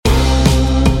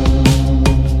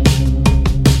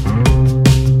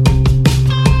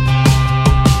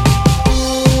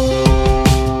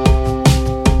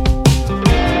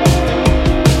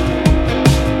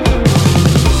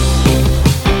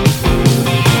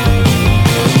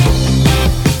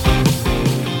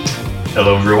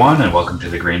Hello, everyone, and welcome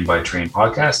to the Grain by Train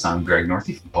podcast. I'm Greg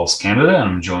Northey from Pulse Canada, and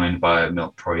I'm joined by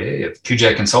Milt Poirier of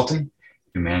QJ Consulting,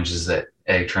 who manages the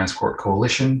Ag Transport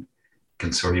Coalition,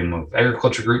 consortium of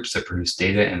agriculture groups that produce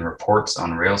data and reports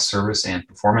on rail service and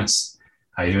performance.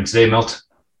 How are you doing today, Milt?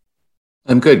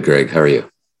 I'm good, Greg. How are you?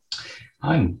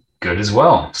 I'm good as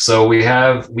well. So we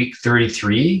have week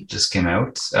 33 just came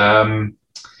out.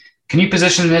 Can you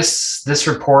position this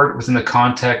report within the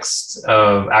context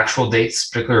of actual dates,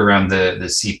 particularly around the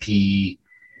CP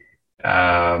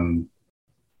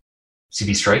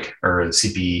CP strike or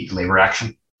CP labor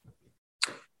action?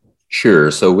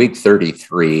 Sure. So week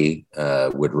 33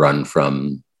 would run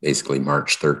from basically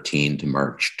March 13 to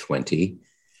March 20.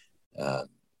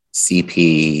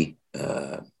 CP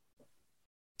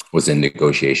was in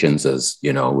negotiations, as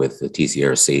you know, with the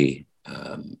TCRC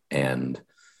and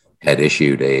had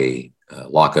issued a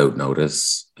lockout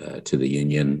notice to the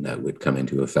union that would come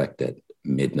into effect at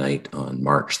midnight on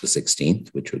March the 16th,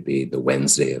 which would be the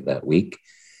Wednesday of that week.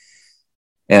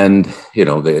 And, you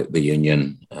know, the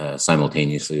union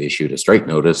simultaneously issued a strike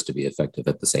notice to be effective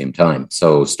at the same time.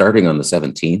 So starting on the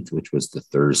 17th, which was the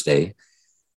Thursday,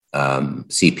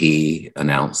 CP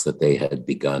announced that they had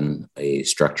begun a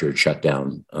structured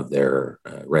shutdown of their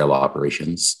rail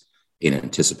operations in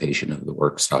anticipation of the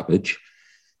work stoppage.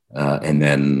 And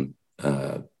then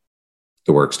the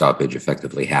work stoppage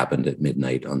effectively happened at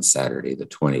midnight on Saturday, the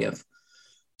 20th.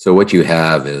 So what you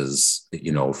have is,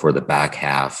 you know, for the back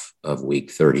half of week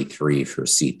 33 for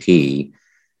CP,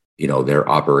 you know, their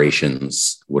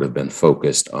operations would have been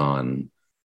focused on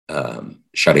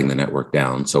shutting the network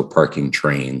down. So parking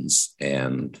trains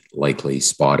and likely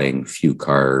spotting few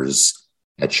cars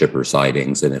at shipper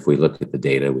sidings. And if we look at the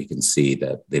data, we can see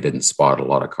that they didn't spot a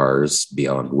lot of cars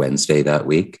beyond Wednesday that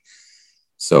week.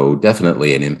 So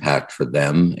definitely an impact for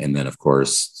them. And then, of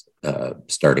course,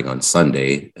 starting on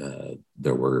Sunday,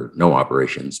 there were no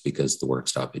operations because the work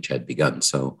stoppage had begun.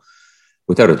 So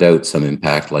without a doubt, some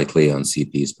impact likely on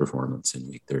CP's performance in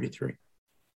week 33.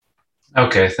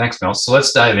 Okay, thanks, Mel. So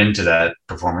let's dive into that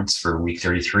performance for week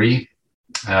 33.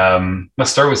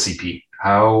 Let's start with CP.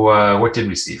 What did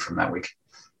we see from that week?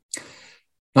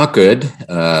 Not good.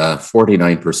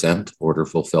 49% order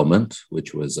fulfillment,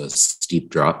 which was a steep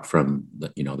drop from the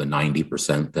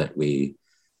 90% that we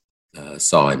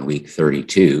saw in week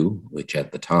 32, which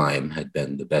at the time had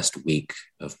been the best week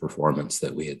of performance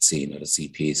that we had seen at a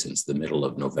CP since the middle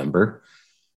of November.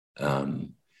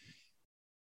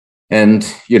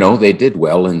 And, you know, they did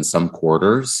well in some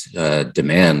quarters.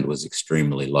 Demand was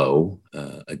extremely low,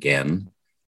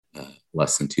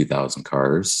 less than 2,000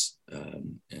 cars.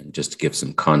 And just to give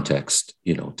some context,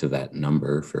 you know, to that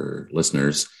number for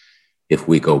listeners, if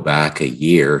we go back a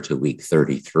year to week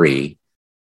 33,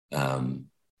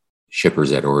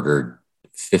 shippers had ordered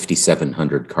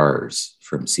 5,700 cars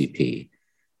from CP.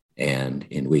 And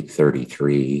in week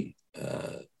 33,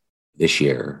 this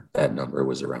year, that number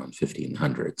was around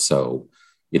 1,500. So,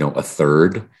 you know, a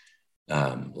third,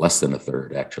 less than a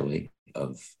third actually,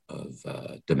 of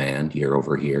demand year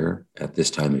over year at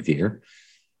this time of year.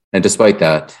 And despite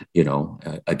that, you know,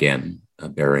 again,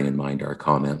 bearing in mind our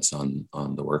comments on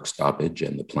the work stoppage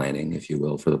and the planning, if you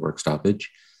will, for the work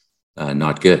stoppage,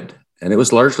 not good. And it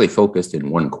was largely focused in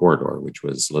one corridor, which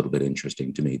was a little bit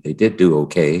interesting to me. They did do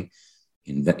okay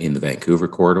in the Vancouver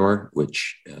corridor,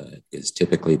 which is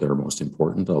typically their most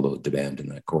important, although demand in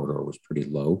that corridor was pretty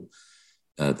low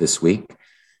this week.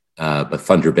 But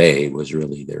Thunder Bay was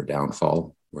really their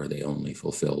downfall, where they only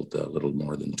fulfilled a little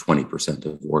more than 20%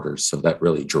 of orders. So that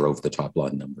really drove the top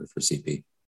line number for CP.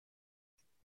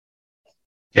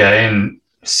 Yeah, and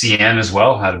CN as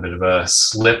well had a bit of a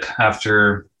slip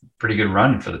after a pretty good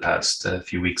run for the past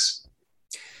few weeks.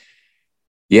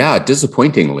 Yeah,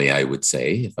 disappointingly, I would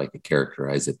say, if I could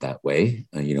characterize it that way.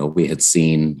 You know, we had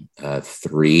seen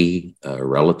three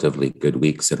relatively good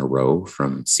weeks in a row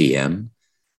from CN.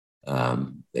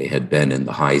 They had been in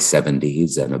the high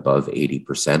 70s and above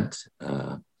 80%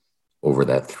 over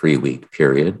that 3-week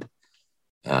period.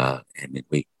 And in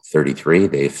week 33,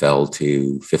 they fell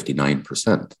to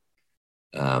 59%,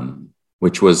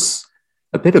 which was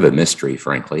a bit of a mystery,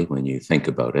 frankly, when you think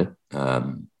about it.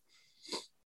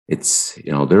 It's,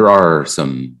 you know, there are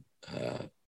some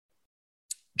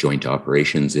joint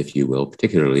operations, if you will,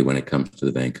 particularly when it comes to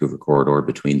the Vancouver corridor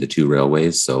between the two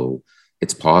railways. So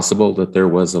it's possible that there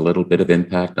was a little bit of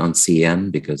impact on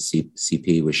CN because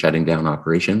CP was shutting down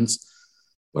operations,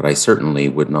 but I certainly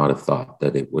would not have thought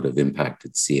that it would have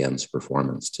impacted CN's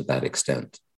performance to that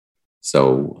extent.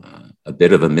 So a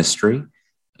bit of a mystery,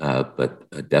 but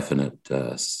a definite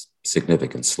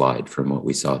significant slide from what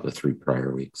we saw the 3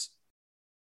 prior weeks.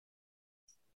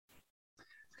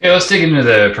 Okay, let's dig into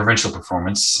the provincial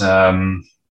performance. How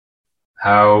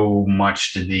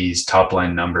much did these top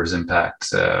line numbers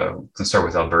impact? Let's start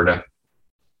with Alberta.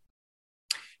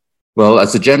 Well,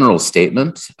 as a general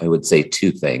statement, I would say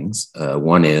two things.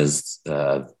 One is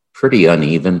pretty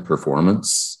uneven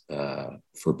performance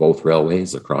for both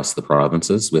railways across the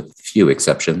provinces, with few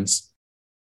exceptions.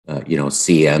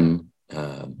 CN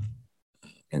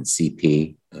and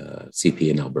CP, CP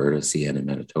in Alberta, CN in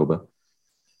Manitoba.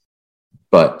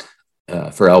 But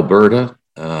for Alberta,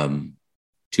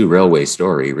 two railway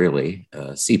story, really.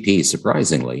 CP,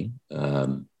 surprisingly,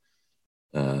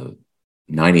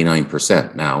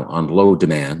 99% now on low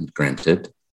demand,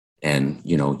 granted. And,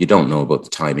 you don't know about the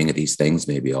timing of these things.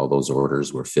 Maybe all those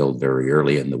orders were filled very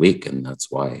early in the week, and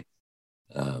that's why,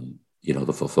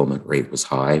 the fulfillment rate was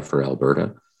high for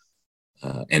Alberta.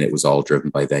 And it was all driven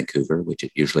by Vancouver, which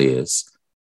it usually is.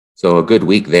 So a good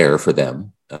week there for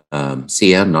them.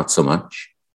 CN, not so much.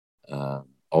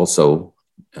 Also,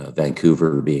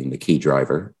 Vancouver being the key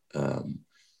driver.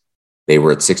 They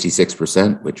were at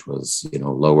 66%, which was,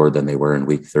 lower than they were in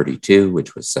week 32,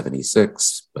 which was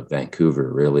 76. But Vancouver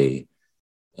really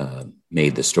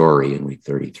made the story in week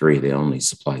 33. They only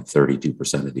supplied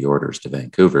 32% of the orders to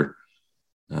Vancouver.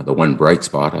 The one bright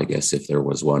spot, I guess, if there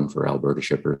was one for Alberta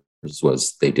shippers,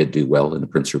 was they did do well in the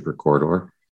Prince Rupert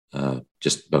corridor,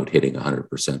 just about hitting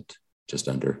 100%, just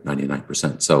under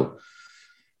 99%. So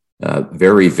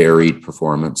very varied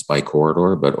performance by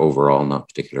corridor, but overall not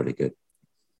particularly good.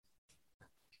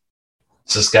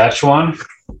 Saskatchewan?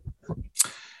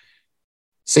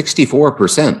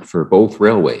 64% for both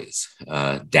railways,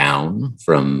 down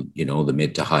from, the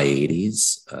mid to high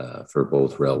 80s for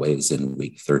both railways in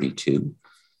week 32.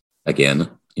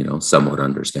 Again, somewhat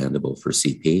understandable for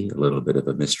CP, a little bit of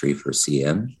a mystery for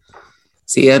CN.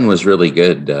 CN was really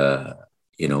good,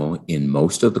 in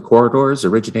most of the corridors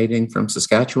originating from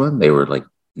Saskatchewan. They were like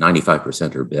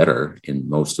 95% or better in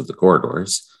most of the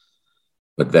corridors.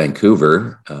 But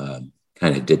Vancouver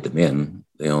kind of did them in.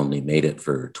 They only made it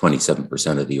for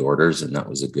 27% of the orders, and that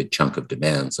was a good chunk of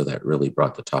demand. So that really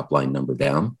brought the top line number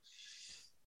down.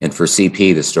 And for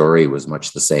CP, the story was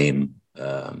much the same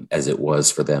as it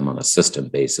was for them on a system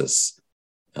basis.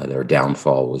 Their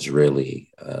downfall was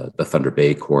really the Thunder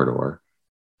Bay corridor,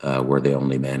 where they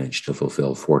only managed to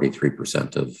fulfill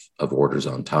 43% of orders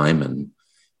on time. And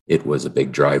it was a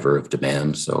big driver of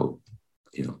demand. So,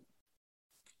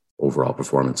 overall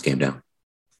performance came down.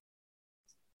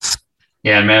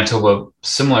 Yeah, in Manitoba,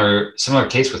 similar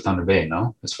case with Thunder Bay,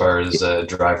 no? As far as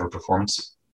driver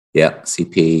performance? Yeah,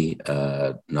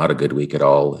 CP, not a good week at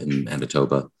all in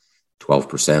Manitoba,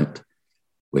 12%,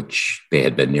 which they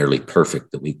had been nearly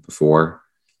perfect the week before.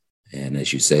 And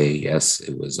as you say, yes,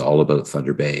 it was all about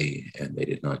Thunder Bay, and they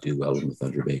did not do well in the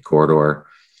Thunder Bay corridor.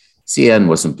 CN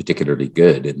wasn't particularly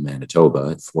good in Manitoba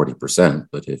at 40%,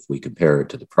 but if we compare it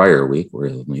to the prior week, where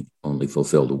they only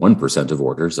fulfilled 1% of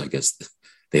orders, I guess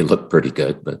they look pretty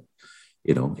good, but,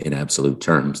 in absolute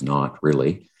terms, not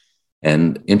really.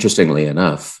 And interestingly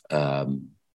enough,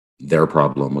 their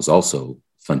problem was also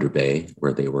Thunder Bay,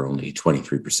 where they were only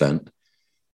 23%,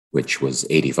 which was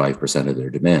 85% of their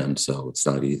demand. So it's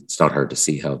not hard to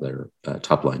see how their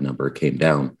top line number came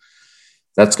down.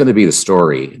 That's going to be the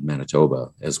story in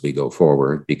Manitoba as we go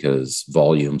forward, because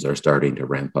volumes are starting to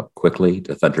ramp up quickly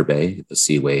to Thunder Bay. The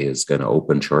Seaway is going to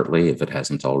open shortly, if it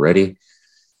hasn't already.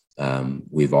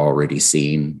 We've already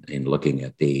seen, in looking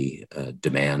at the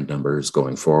demand numbers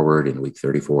going forward in week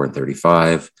 34 and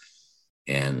 35,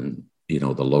 and the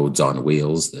loads on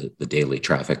wheels, the daily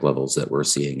traffic levels that we're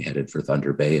seeing headed for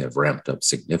Thunder Bay have ramped up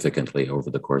significantly over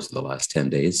the course of the last 10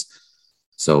 days.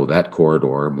 So that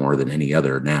corridor, more than any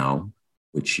other now,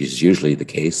 which is usually the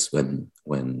case when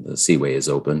the Seaway is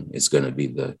open, is going to be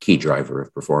the key driver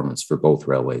of performance for both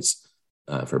railways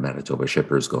for Manitoba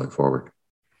shippers going forward.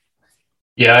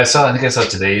 Yeah, I think I saw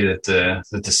today that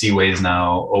the Seaway is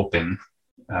now open.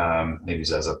 Maybe it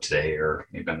was up today or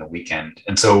maybe on the weekend.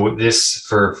 And so this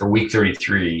for week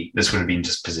 33, this would have been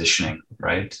just positioning,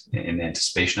 right? In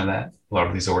anticipation of that, a lot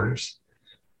of these orders.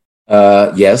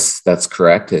 Yes, that's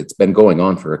correct. It's been going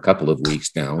on for a couple of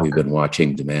weeks now. We've been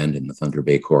watching demand in the Thunder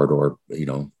Bay corridor,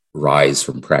 rise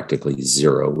from practically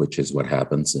zero, which is what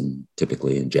happens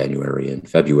typically in January and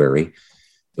February.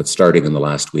 But starting in the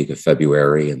last week of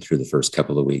February and through the first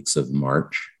couple of weeks of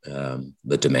March,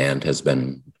 the demand has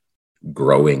been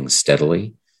growing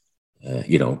steadily.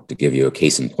 To give you a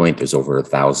case in point, there's over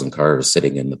 1,000 cars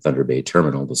sitting in the Thunder Bay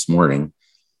terminal this morning.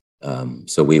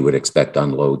 So we would expect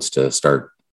unloads to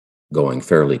start going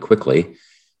fairly quickly.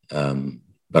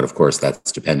 But of course,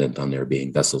 that's dependent on there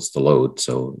being vessels to load.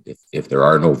 So if there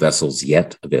are no vessels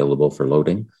yet available for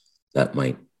loading, that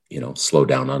might slow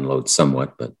down unload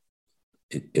somewhat, but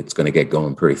it's going to get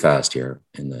going pretty fast here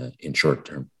in short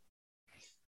term.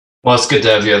 Well, it's good to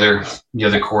have the other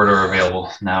corridor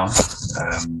available now,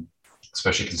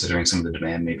 especially considering some of the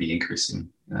demand may be increasing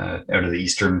out of the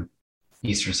eastern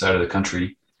side of the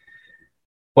country.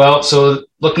 Well, so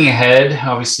looking ahead,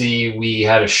 obviously we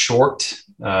had a short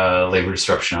labor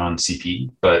disruption on CP,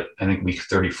 but I think week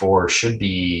 34 should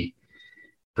be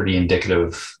pretty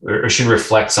indicative, or should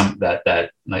reflect some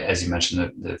that like, as you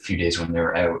mentioned, the few days when they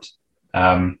were out.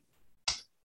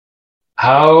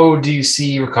 How do you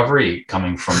see recovery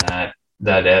coming from that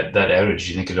outage? Do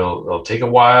you think it'll take a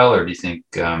while, or do you think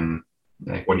what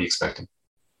are you expecting?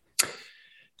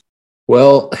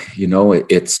 Well,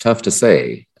 it's tough to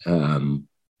say.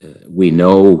 We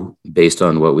know, based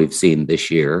on what we've seen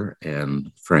this year,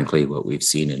 and frankly, what we've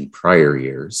seen in prior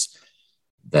years,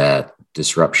 that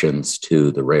disruptions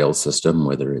to the rail system,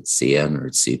 whether it's CN or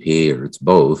it's CP or it's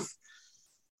both,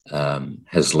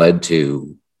 has led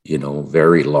to,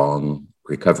 very long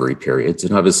recovery periods.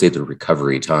 And obviously the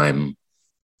recovery time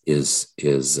is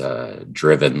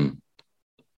driven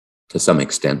to some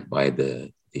extent by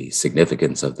the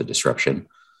significance of the disruption.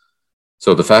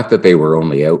 So the fact that they were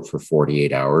only out for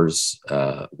 48 hours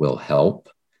will help.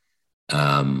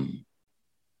 Having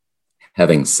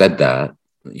said that,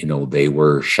 they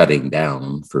were shutting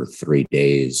down for 3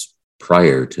 days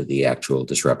prior to the actual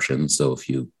disruption. So if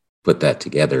you put that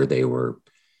together, they were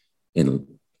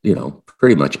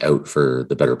pretty much out for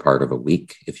the better part of a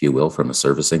week, if you will, from a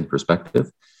servicing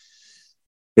perspective.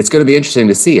 It's going to be interesting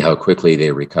to see how quickly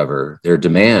they recover. Their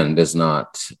demand is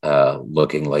not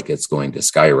looking like it's going to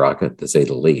skyrocket, to say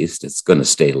the least. It's going to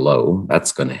stay low.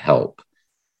 That's going to help.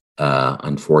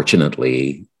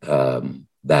 Unfortunately,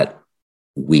 that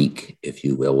week, if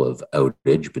you will, of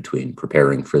outage between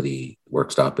preparing for the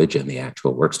work stoppage and the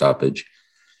actual work stoppage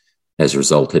has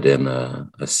resulted in a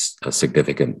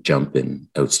significant jump in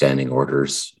outstanding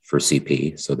orders for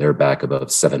CP. So they're back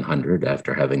above 700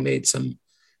 after having made some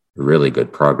really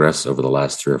good progress over the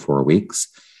last 3 or 4 weeks.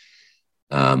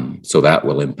 So that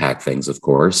will impact things, of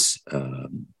course,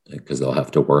 because they'll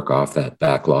have to work off that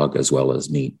backlog as well as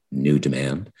meet new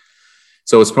demand.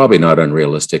 So it's probably not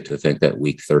unrealistic to think that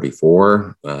week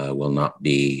 34 will not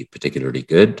be particularly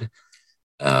good.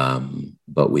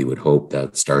 But we would hope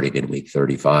that starting in week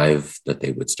 35, that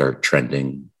they would start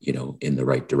trending, in the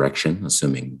right direction,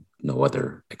 assuming no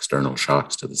other external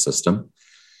shocks to the system.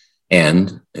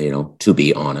 And, to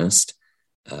be honest,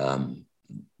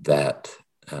 that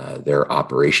their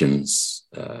operations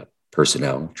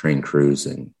personnel, train crews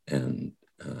and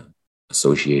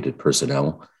associated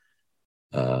personnel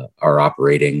are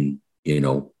operating,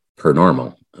 per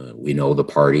normal. We know the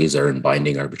parties are in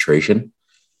binding arbitration.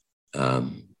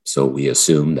 So we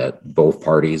assume that both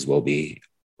parties will be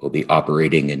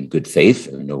operating in good faith,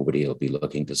 and nobody will be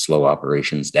looking to slow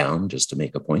operations down just to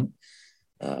make a point.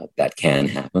 That can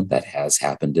happen. That has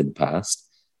happened in the past.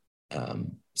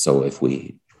 So if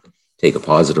we take a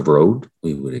positive road,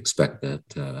 we would expect that,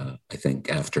 I think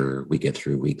after we get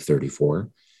through week 34,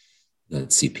 that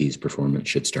CP's performance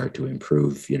should start to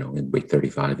improve, in week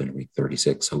 35 and week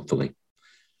 36, hopefully.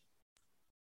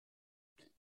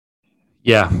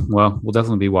 Yeah, well, we'll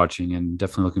definitely be watching, and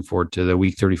definitely looking forward to the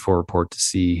week 34 report to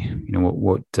see,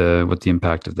 what the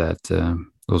impact of that,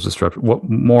 those disruptions, what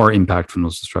more impact from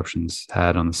those disruptions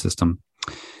had on the system.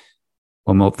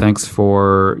 Well, Milt, thanks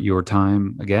for your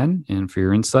time again and for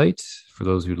your insight. For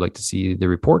those who'd like to see the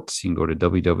reports, you can go to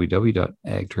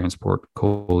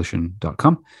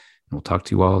www.agtransportcoalition.com, and we'll talk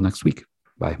to you all next week.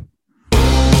 Bye.